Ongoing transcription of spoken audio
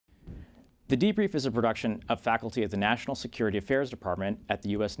The Debrief is a production of faculty at the National Security Affairs Department at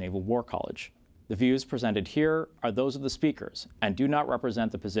the U.S. Naval War College. The views presented here are those of the speakers and do not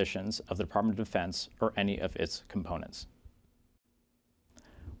represent the positions of the Department of Defense or any of its components.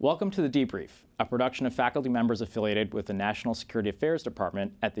 Welcome to The Debrief, a production of faculty members affiliated with the National Security Affairs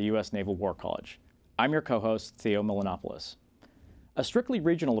Department at the U.S. Naval War College. I'm your co-host, Theo Milanopoulos. A strictly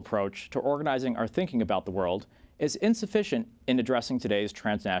regional approach to organizing our thinking about the world is insufficient in addressing today's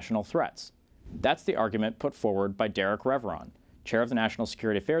transnational threats. That's the argument put forward by Derek Reveron, chair of the National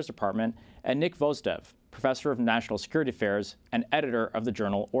Security Affairs Department, and Nick Vosdev, professor of national security affairs and editor of the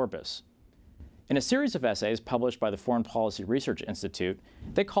journal Orbis. In a series of essays published by the Foreign Policy Research Institute,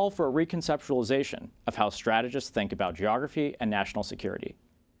 they call for a reconceptualization of how strategists think about geography and national security.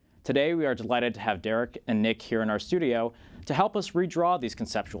 Today, we are delighted to have Derek and Nick here in our studio to help us redraw these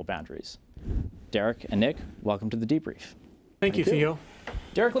conceptual boundaries. Derek and Nick, welcome to The Debrief. Thank you, Theo.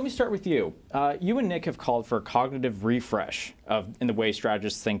 Derek, let me start with you. You and Nick have called for a cognitive refresh in the way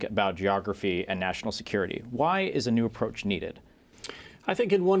strategists think about geography and national security. Why is a new approach needed? I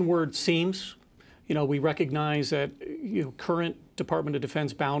think in one word, seems. We recognize that current Department of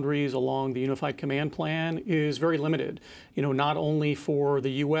Defense boundaries along the Unified Command Plan is very limited, not only for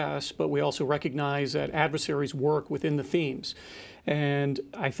the U.S., but we also recognize that adversaries work within the themes. And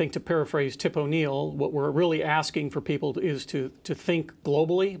I think, to paraphrase Tip O'Neill, what we're really asking for people is to think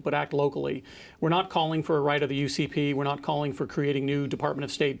globally but act locally. We're not calling for a right of the UCP. We're not calling for creating new Department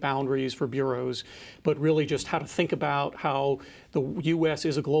of State boundaries for bureaus, but really just how to think about how the U.S.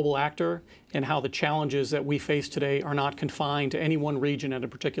 is a global actor and how the challenges that we face today are not confined to any one region at a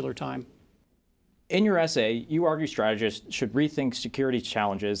particular time. In your essay, you argue strategists should rethink security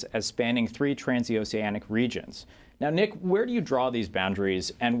challenges as spanning 3 transoceanic regions. Now, Nick, where do you draw these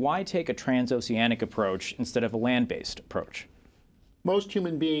boundaries, and why take a transoceanic approach instead of a land-based approach? Most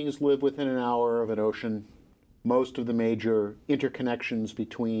human beings live within an hour of an ocean. Most of the major interconnections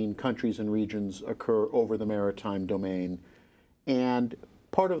between countries and regions occur over the maritime domain. And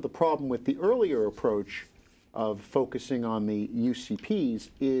part of the problem with the earlier approach of focusing on the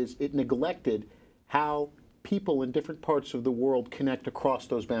UCPs is it neglected how people in different parts of the world connect across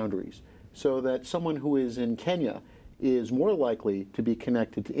those boundaries, so that someone who is in Kenya is more likely to be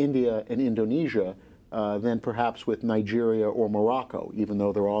connected to India and Indonesia than perhaps with Nigeria or Morocco, even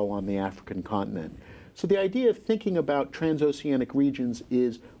though they're all on the African continent. So the idea of thinking about transoceanic regions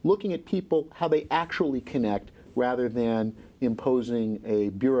is looking at people, how they actually connect, rather than imposing a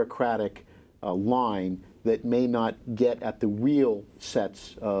bureaucratic line that may not get at the real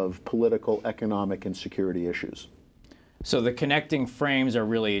sets of political, economic, and security issues. So the connecting frames are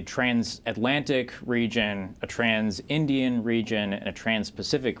really a transatlantic region, a trans-Indian region, and a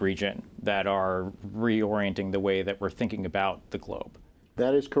trans-Pacific region that are reorienting the way that we're thinking about the globe.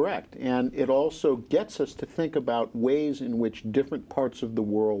 That is correct. And it also gets us to think about ways in which different parts of the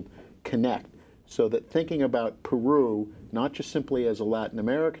world connect, so that thinking about Peru, not just simply as a Latin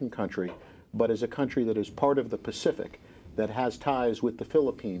American country, but as a country that is part of the Pacific, that has ties with the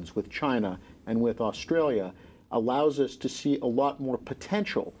Philippines, with China, and with Australia, allows us to see a lot more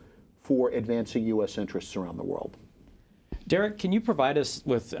potential for advancing U.S. interests around the world. Derek, can you provide us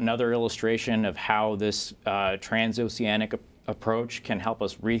with another illustration of how this transoceanic approach can help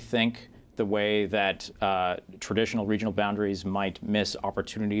us rethink the way that traditional regional boundaries might miss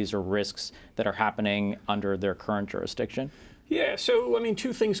opportunities or risks that are happening under their current jurisdiction? Yeah, so,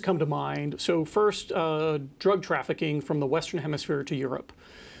 2 things come to mind. So first, drug trafficking from the Western Hemisphere to Europe.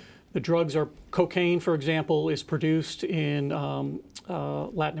 The drugs are cocaine, for example, is produced in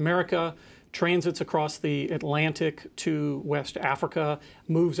Latin America, transits across the Atlantic to West Africa,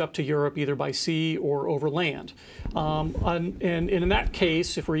 moves up to Europe either by sea or over land. And in that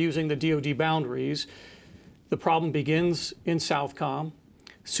case, if we're using the DoD boundaries, the problem begins in Southcom,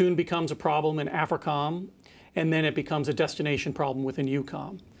 soon becomes a problem in AFRICOM, and then it becomes a destination problem within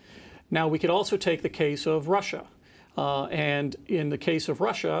EUCOM. Now, we could also take the case of Russia. And in the case of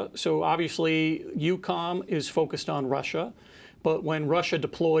Russia, so obviously EUCOM is focused on Russia, but when Russia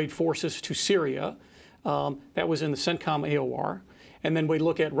deployed forces to Syria, that was in the CENTCOM AOR. And then we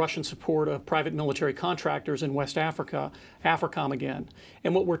look at Russian support of private military contractors in West Africa, AFRICOM again.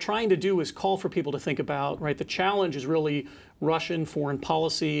 And what we're trying to do is call for people to think about, right, the challenge is really Russian foreign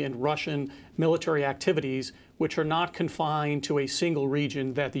policy and Russian military activities, which are not confined to a single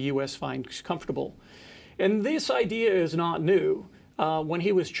region that the U.S. finds comfortable. And this idea is not new. When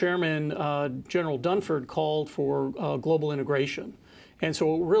he was chairman, General Dunford called for global integration. And so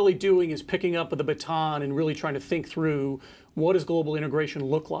what we're really doing is picking up the baton and really trying to think through what does global integration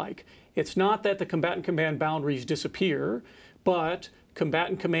look like. It's not that the combatant command boundaries disappear, but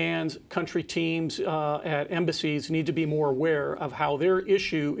combatant commands, country teams at embassies need to be more aware of how their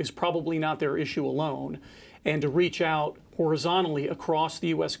issue is probably not their issue alone, and to reach out horizontally across the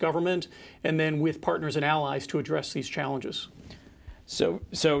U.S. government and then with partners and allies to address these challenges. So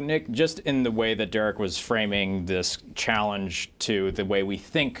Nick, just in the way that Derek was framing this challenge to the way we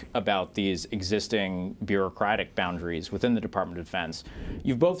think about these existing bureaucratic boundaries within the Department of Defense,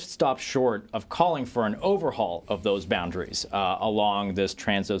 you've both stopped short of calling for an overhaul of those boundaries along this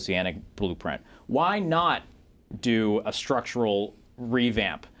transoceanic blueprint. Why not do a structural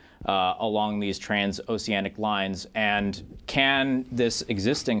revamp along these transoceanic lines, and can this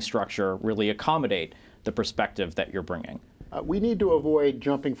existing structure really accommodate the perspective that you're bringing? We need to avoid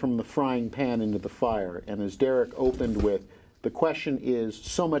jumping from the frying pan into the fire. And as Derek opened with, the question is,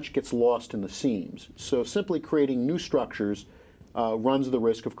 so much gets lost in the seams. So simply creating new structures runs the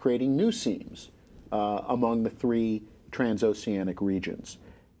risk of creating new seams among the three transoceanic regions.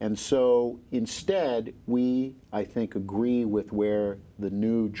 And so instead, we, I think, agree with where the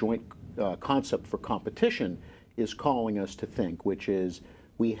new joint concept for competition is calling us to think, which is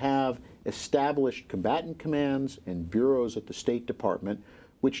we have established combatant commands and bureaus at the State Department,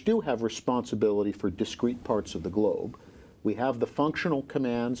 which do have responsibility for discrete parts of the globe. We have the functional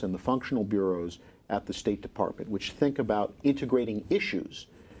commands and the functional bureaus at the State Department, which think about integrating issues.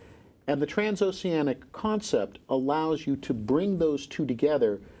 And the transoceanic concept allows you to bring those two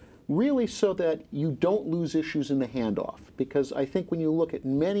together really so that you don't lose issues in the handoff. Because I think when you look at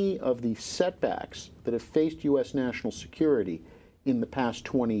many of the setbacks that have faced U.S. national security in the past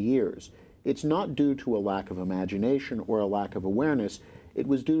 20 years, it's not due to a lack of imagination or a lack of awareness. It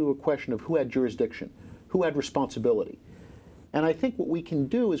was due to a question of who had jurisdiction, who had responsibility. And I think what we can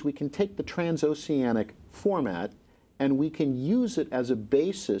do is we can take the transoceanic format and we can use it as a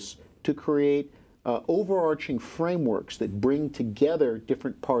basis to create overarching frameworks that bring together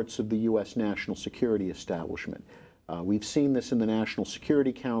different parts of the U.S. national security establishment. We've seen this in the National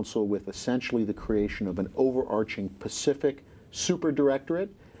Security Council with essentially the creation of an overarching Pacific Superdirectorate.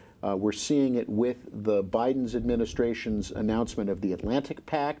 We're seeing it with the Biden's administration's announcement of the Atlantic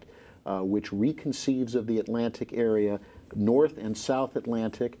Pact, which reconceives of the Atlantic area, North and South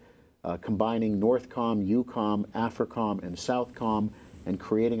Atlantic, combining NORTHCOM, EUCOM, AFRICOM, and SOUTHCOM, and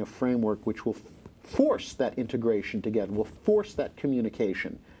creating a framework which will force that integration together, will force that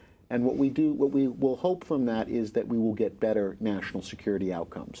communication. And what we will hope from that is that we will get better national security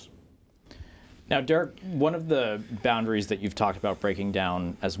outcomes. Now, Derek, one of the boundaries that you've talked about breaking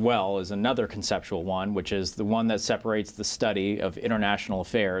down as well is another conceptual one, which is the one that separates the study of international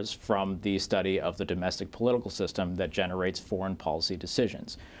affairs from the study of the domestic political system that generates foreign policy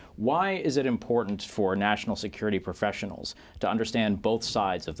decisions. Why is it important for national security professionals to understand both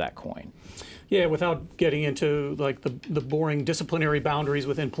sides of that coin? Yeah, without getting into like the boring disciplinary boundaries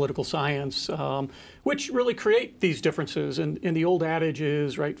within political science, which really create these differences. And the old adage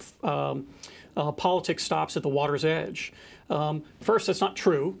is, right, politics stops at the water's edge. First, that's not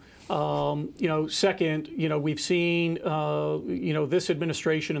true. Second, we've seen, this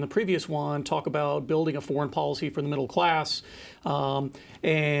administration and the previous one talk about building a foreign policy for the middle class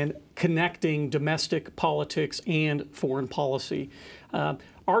and connecting domestic politics and foreign policy.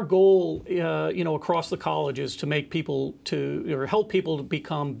 Our goal, across the college is to make people or help people to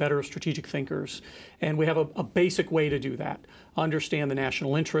become better strategic thinkers. And we have a basic way to do that. Understand the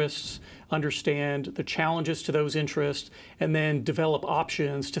national interests, understand the challenges to those interests, and then develop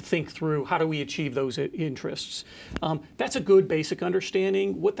options to think through how do we achieve those interests. That's a good basic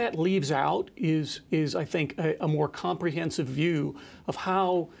understanding. What that leaves out is I think, a more comprehensive view of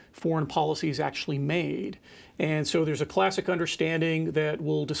how foreign policy is actually made. And so there's a classic understanding that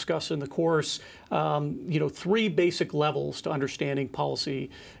we'll discuss in the course, three basic levels to understanding policy.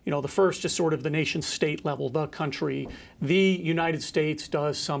 The first is sort of the nation state level, the country. The United States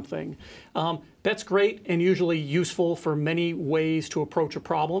does something. That's great and usually useful for many ways to approach a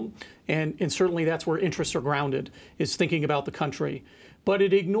problem. And certainly that's where interests are grounded, is thinking about the country. But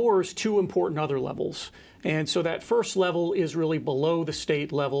it ignores two important other levels. And so that first level is really below the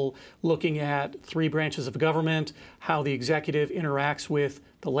state level, looking at three branches of government, how the executive interacts with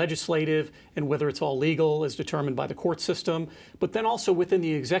the legislative, and whether it's all legal as determined by the court system. But then also within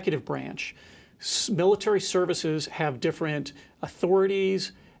the executive branch, military services have different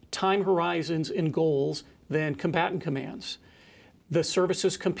authorities, time horizons, and goals than combatant commands. The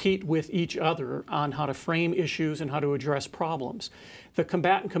services compete with each other on how to frame issues and how to address problems. The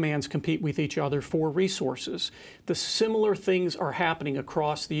combatant commands compete with each other for resources. The similar things are happening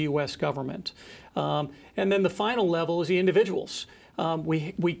across the U.S. government. And then the final level is the individuals.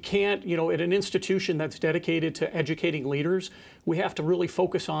 We can't, at an institution that's dedicated to educating leaders, we have to really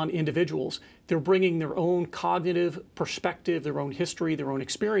focus on individuals. They're bringing their own cognitive perspective, their own history, their own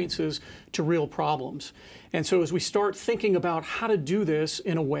experiences to real problems. And so as we start thinking about how to do this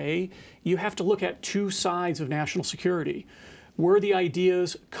in a way, you have to look at two sides of national security. Where the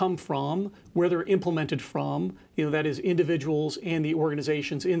ideas come from, where they're implemented from, that is individuals and the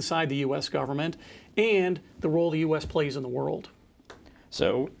organizations inside the U.S. government, and the role the U.S. plays in the world.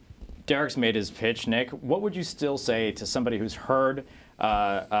 So Derek's made his pitch. Nick, what would you still say to somebody who's heard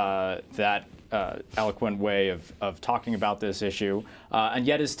that eloquent way of talking about this issue and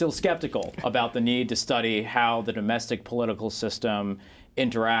yet is still skeptical about the need to study how the domestic political system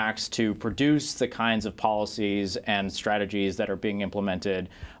interacts to produce the kinds of policies and strategies that are being implemented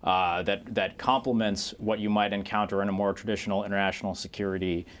that complements what you might encounter in a more traditional international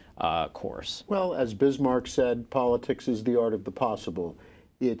security course? Well, as Bismarck said, politics is the art of the possible.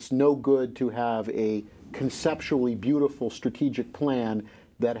 It's no good to have a conceptually beautiful strategic plan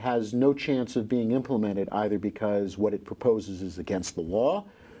that has no chance of being implemented, either because what it proposes is against the law,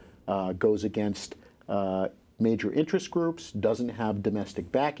 goes against major interest groups, doesn't have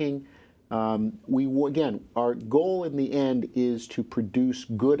domestic backing. Again, our goal in the end is to produce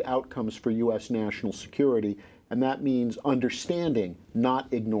good outcomes for U.S. national security, and that means understanding, not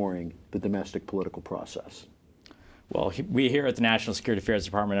ignoring the domestic political process. Well, we here at the National Security Affairs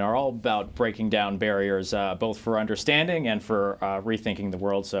Department are all about breaking down barriers, both for understanding and for rethinking the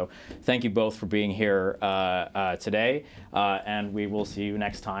world. So thank you both for being here today, and we will see you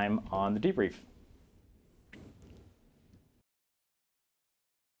next time on The Debrief.